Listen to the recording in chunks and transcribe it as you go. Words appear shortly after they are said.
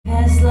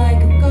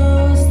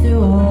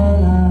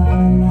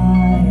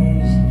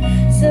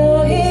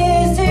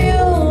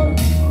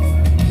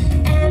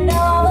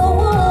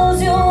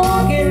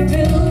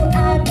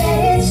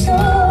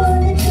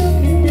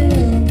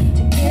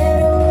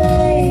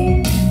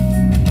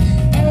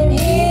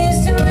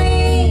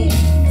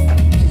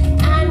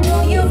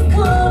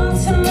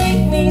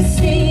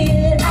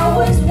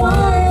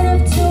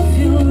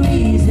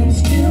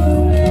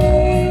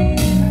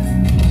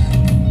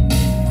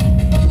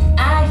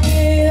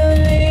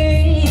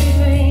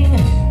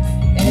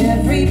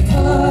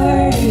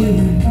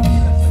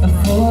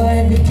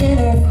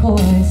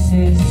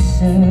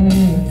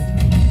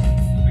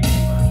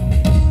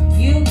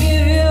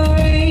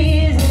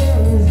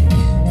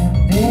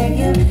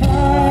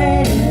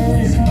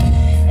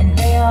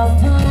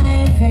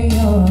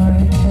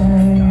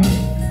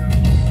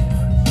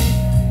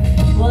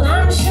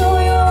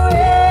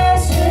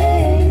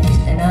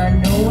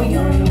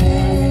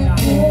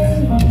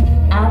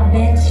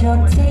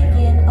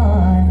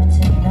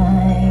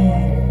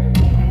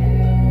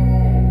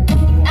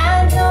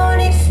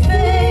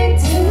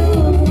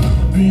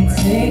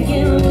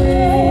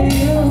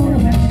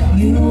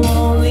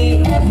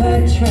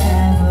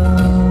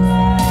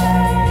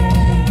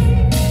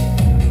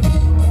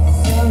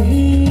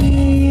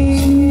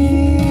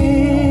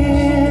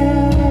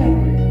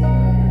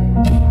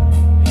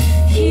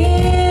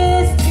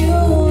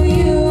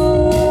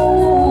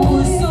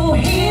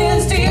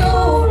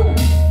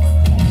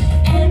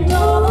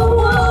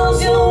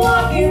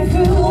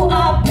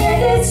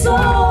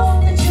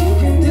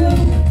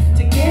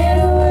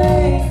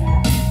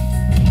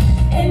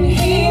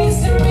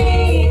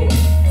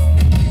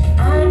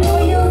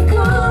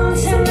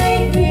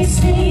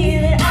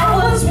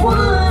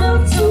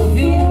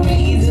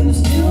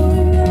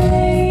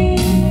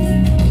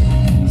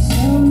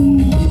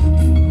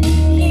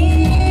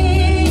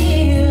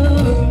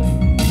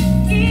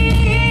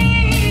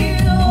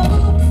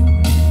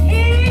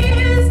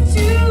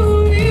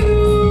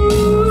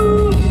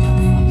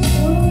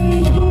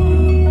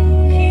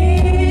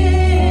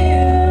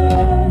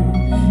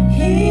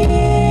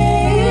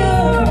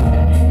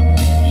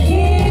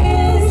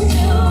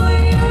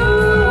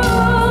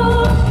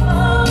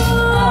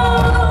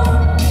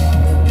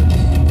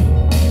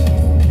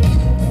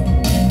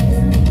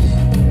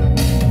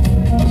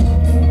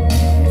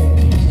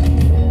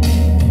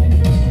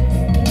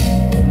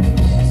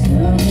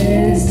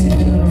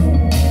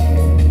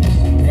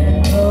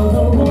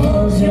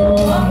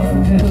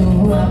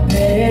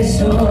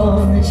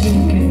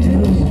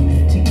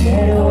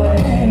get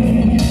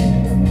away.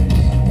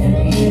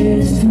 And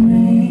here's to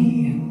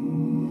me.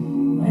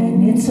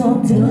 When it's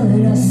all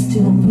done, I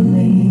still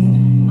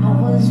believe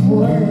I was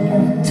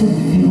worth too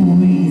few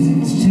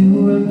reasons to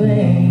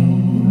remain.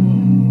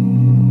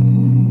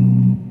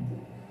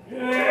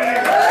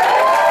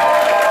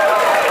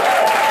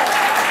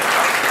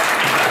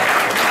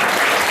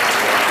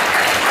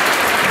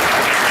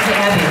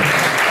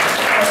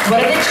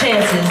 What are the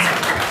chances?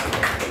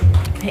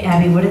 Hey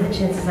Abby, what are the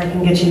chances I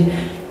can get you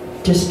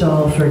to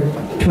stall for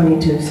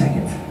 22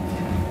 seconds?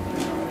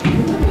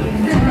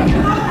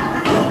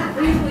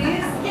 Will you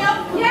please? Yep.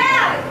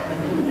 Yeah!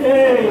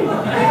 Yay!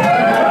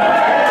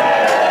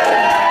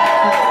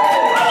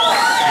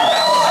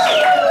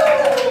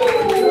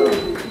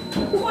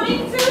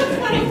 22,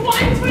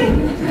 21,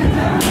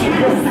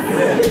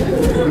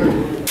 20.